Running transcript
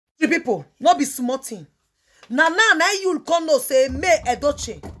people, not be smarting. Now you'll come no say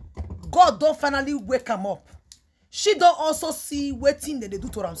Edochie. God don't finally wake him up. She don't also see waiting that they do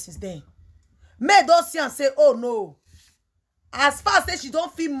to him since then. May don't see and say, oh no. As far as she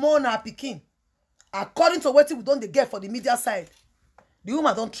don't feel more her pikin. According to what we don't get for the media side, the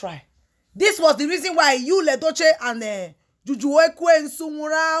woman don't try. This was the reason why Mayyuledochie and Jujuekwe and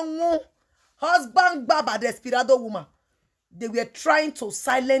Sumurangu, husband Baba Desperado woman, they were trying to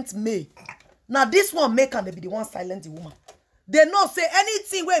silence May. Now this one May can they be the one silence the woman. They not say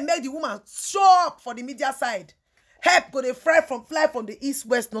anything where make the woman show up for the media side. Help go they fly from the east,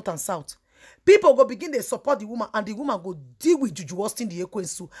 west, north, and south. People go begin to support the woman, and the woman go deal with Juju Austin the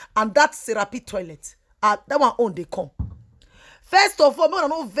Ekwensu and that therapy toilet. That one on they come. First of all, more than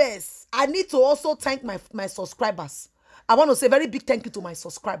no verse, I need to also thank my subscribers. I want to say very big thank you to my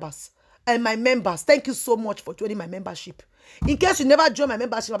subscribers and my members. Thank you so much for joining my membership. In case you never join my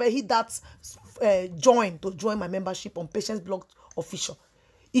membership, I better hit that join my membership on Patience Blog Official.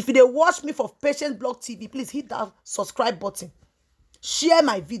 If you watch me for Patience Blog TV, please hit that subscribe button. Share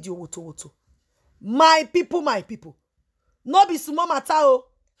my video woto. My people. No be small matter oh.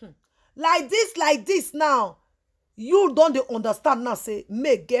 Like this now. You don't understand now say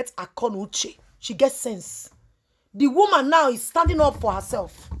May get a konuche. She gets sense. The woman now is standing up for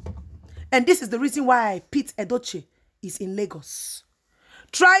herself. And this is the reason why Pete Edochie is in Lagos.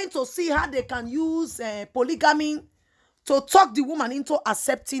 Trying to see how they can use polygamy to talk the woman into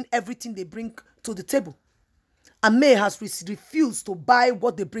accepting everything they bring to the table. And May has refused to buy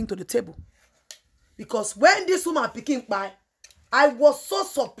what they bring to the table. Because when this woman picking by, I was so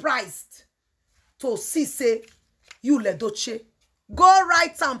surprised to see say, Mayyuledochie go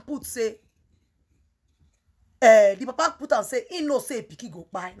right and put say, the papa put and say, he no say pikin go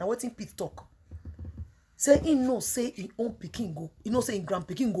buy. Now waiting Pete talk. Say he no say he own pikin go. He no say in grand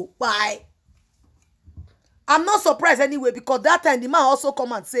pikin go buy. I'm not surprised anyway because that time the man also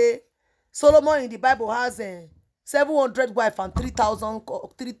come and say Solomon in the Bible has 700 wife and 300,000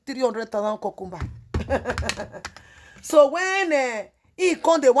 cucumber. So when he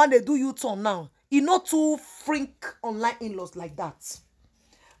come the one they do U-turn now, he not too frink online in-laws like that.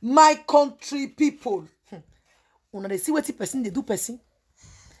 My country people, when they see what the person they do person,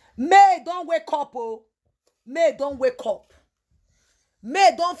 May don't wake up oh. May don't wake up.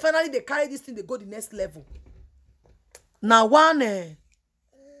 May don't finally they carry this thing they go the next level. Now one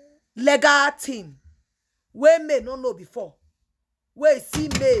legal team where May no know before, where see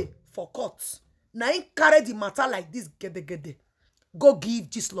May for court. Now he carry the matter like this gede. Go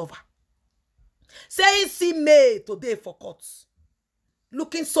give this lover. Say he see May today for court.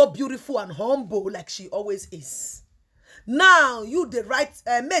 Looking so beautiful and humble like she always is. Now you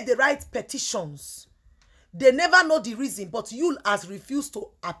made the right petitions. They never know the reason, but you has refused to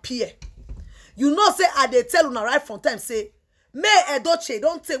appear. You know say they tell una right from time say May Edochie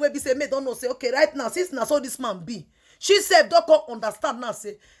don't say where be say May don't know say okay right now since now so this man be. She said don't understand now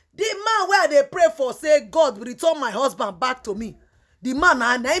say the man where they pray for say God will return my husband back to me. The man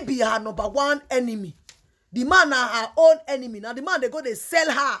and be her number one enemy. The man are her own enemy. Now the man they go they sell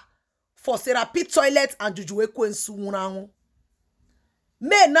her for therapy toilet and Jujuekwe and Sumurangu.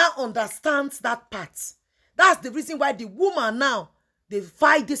 May now understand that part. That's the reason why the woman now they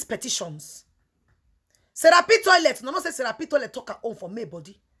fight these petitions. Therapy toilet, no say therapy toilet talk her own for May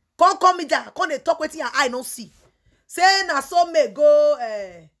body. Come me there, come they talk with your eye no see. Say na so May go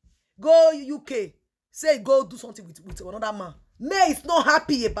UK. Say go do something with another man. May is not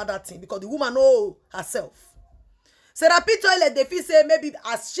happy about that thing because the woman know herself. Therapy toilet they feel say maybe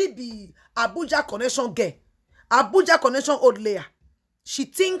as she be Abuja connection girl, Abuja connection old layer. She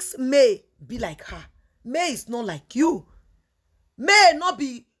thinks May be like her. May is not like you. May not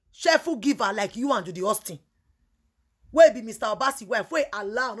be cheerful giver like you and Judy Austin. Where be Mr. Obasi wife? Where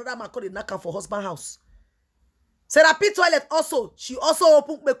allow another man call the knock for husband house. Therapy toilet also. She also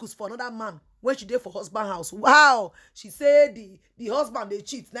opened Mekus for another man when she did for husband house. Wow. She said the husband they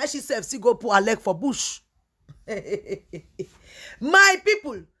cheat. Now she said she go put her leg for bush. My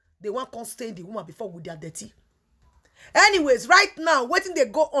people, they want to stay the woman before with their dirty. Anyways, right now, waiting they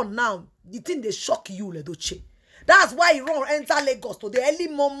go on now, the thing they shock you, Mayyuledochie. That's why you don't enter Lagos today. Early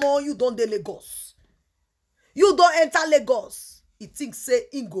momo, you don't de Lagos. You don't enter Lagos. It thinks say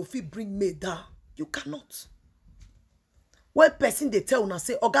Ingo fi bring me down. You cannot. When person they tell una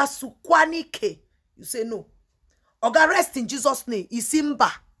say Oga Sukwanike, you say no. Oga rest in Jesus' name.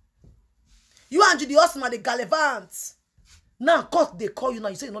 Isimba. You and Judy Austin are the Gallivants. Now, cause they call you now,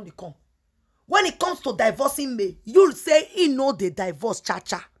 you say you know they come. When it comes to divorcing me, you'll say he know the divorce,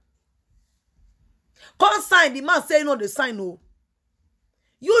 cha-cha. Come sign, the man say no, the sign no.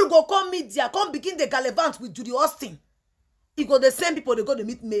 You go come media, come begin the gallivant with Judy Austin. You go the same people they go to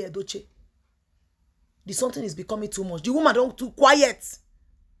meet Mayyuledochie. The something is becoming too much. The woman don't too quiet.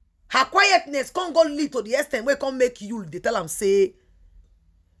 Her quietness can't go lead to the extent where come make you. They tell them say,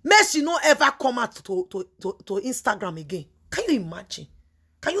 may she no ever come out to Instagram again. Can you imagine?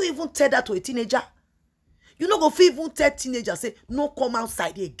 Can you even tell that to a teenager? You no go even tell teenager say no come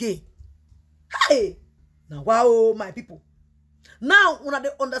outside again. Hey, now wow, my people. Now when they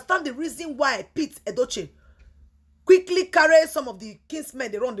understand the reason why Edochie quickly carry some of the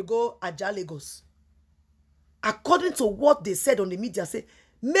kinsmen they run to go Ajah Lagos. According to what they said on the media, say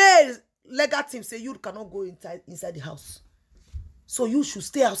male legal team say you cannot go inside the house. So you should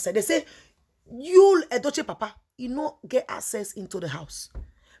stay outside. They say, you Edochie papa, you no get access into the house.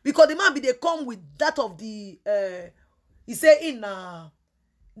 Because the man they come with that of the, he say in,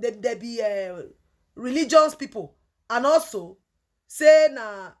 there be religious people. And also, say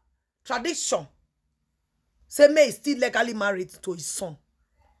na tradition. Say May is still legally married to his son.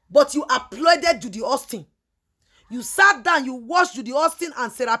 But you applauded Judy Austin. You sat down, you watched Judy Austin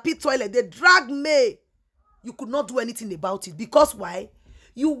and Therapy Toilet. They dragged May. You could not do anything about it. Because why?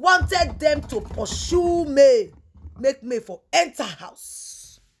 You wanted them to pursue May. Make May for enter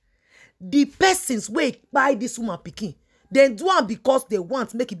house. The persons wey buy this woman pikin, they do it because they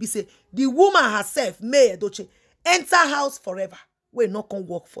want make it be say the woman herself, Mayyuledochie, enter house forever. We not come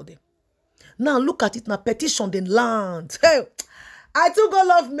work for them. Now look at it now. Petition then land. Hey, I too go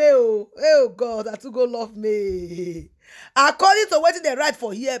love May. Oh God, I too go love May. According to what they write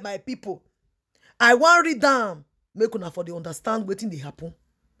for here, my people, I want read them. Make una for the understand wetin dey happen.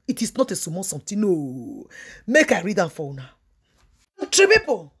 It is not a small something. No, make I read them for una. Three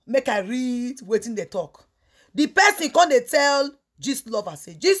people, make I read wetin they talk. The person come they tell Gist Lover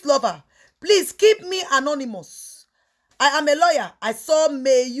say, Gist Lover, please keep me anonymous. I am a lawyer. I saw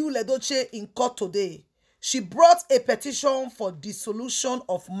Mayyuledochie in court today. She brought a petition for dissolution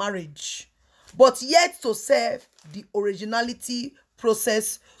of marriage, but yet to serve the originality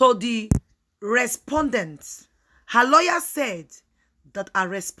process to the respondent. Her lawyer said that a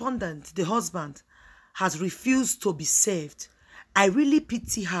respondent, the husband, has refused to be saved. I really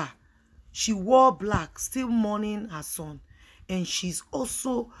pity her. She wore black, still mourning her son. And she's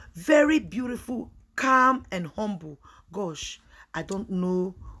also very beautiful, calm, and humble. Gosh, I don't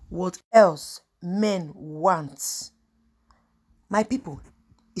know what else men want. My people,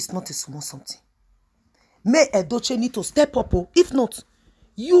 it's not a small something. Mayyuledochie need to step up. If not,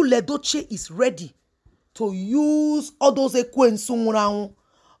 Mayyuledochie is ready to use all those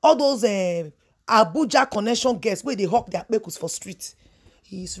all those Abuja connection guests where they hawk their pekus for street.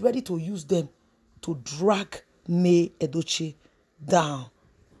 He is ready to use them to drag Mayyuledochie down.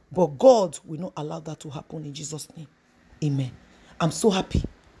 But God will not allow that to happen in Jesus' name. Amen. I'm so happy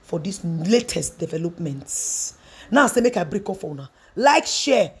for these latest developments. Now I say make I break off for now. Like,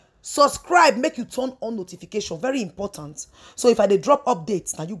 share, subscribe, make you turn on notification. Very important. So if I dey drop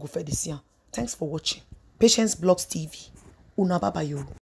updates, now you go for this year. Thanks for watching. Patience Blogs TV. Una baba yo.